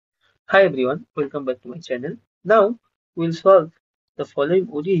Hi everyone, welcome back to my channel. Now we'll solve the following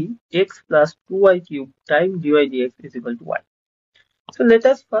ODE x plus 2y cube times dy dx is equal to y. So let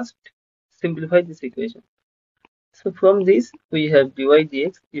us first simplify this equation. So from this we have dy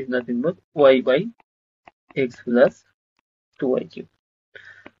dx is nothing but y by x plus 2y cube.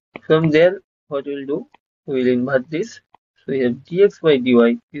 From there what we'll do, we'll invert this. So we have dx by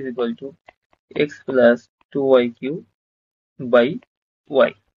dy is equal to x plus 2y cube by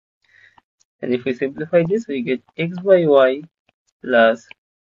y. And if we simplify this, we get x by y plus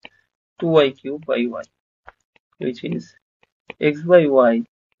 2y cube by y, which is x by y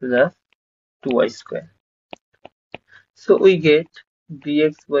plus 2y square. So we get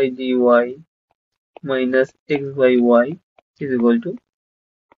dx by dy minus x by y is equal to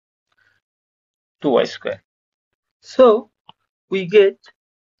 2y square. So we get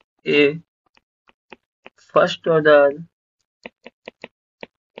a first order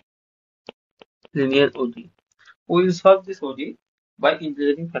linear ODE. We will solve this ODE by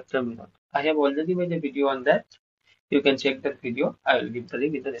integrating factor method. I have already made a video on that. You can check that video. I will give the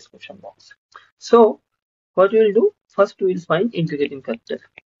link in the description box. So what we will do? First we will find integrating factor.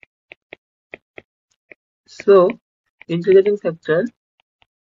 So integrating factor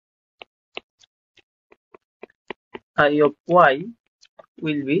I of y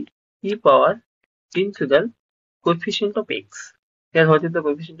will be e power integral coefficient of x. Here what is the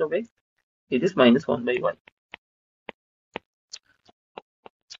coefficient of x? It is minus 1 by y.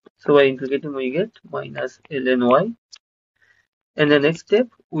 So by integrating we get minus ln y. And the next step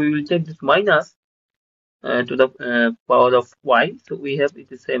we will take this minus to the power of y. So we have it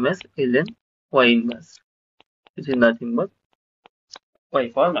is same as ln y inverse, which is nothing but y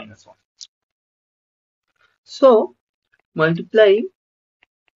power minus 1. So multiplying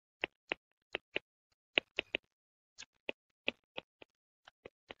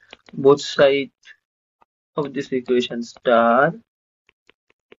both sides of this equation star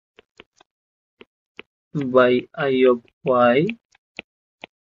by I of y,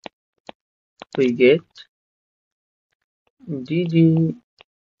 we get dy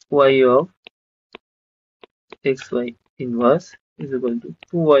of xy inverse is equal to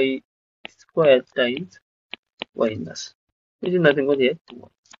 2y square times y inverse, which is nothing but here 2y.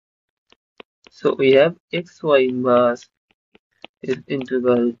 So we have xy inverse is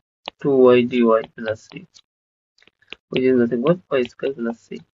integral 2y dy plus c, which is nothing but y square plus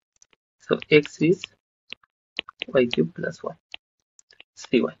c. So x is y cube plus y,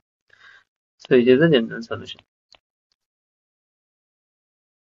 cy. So it is the general solution.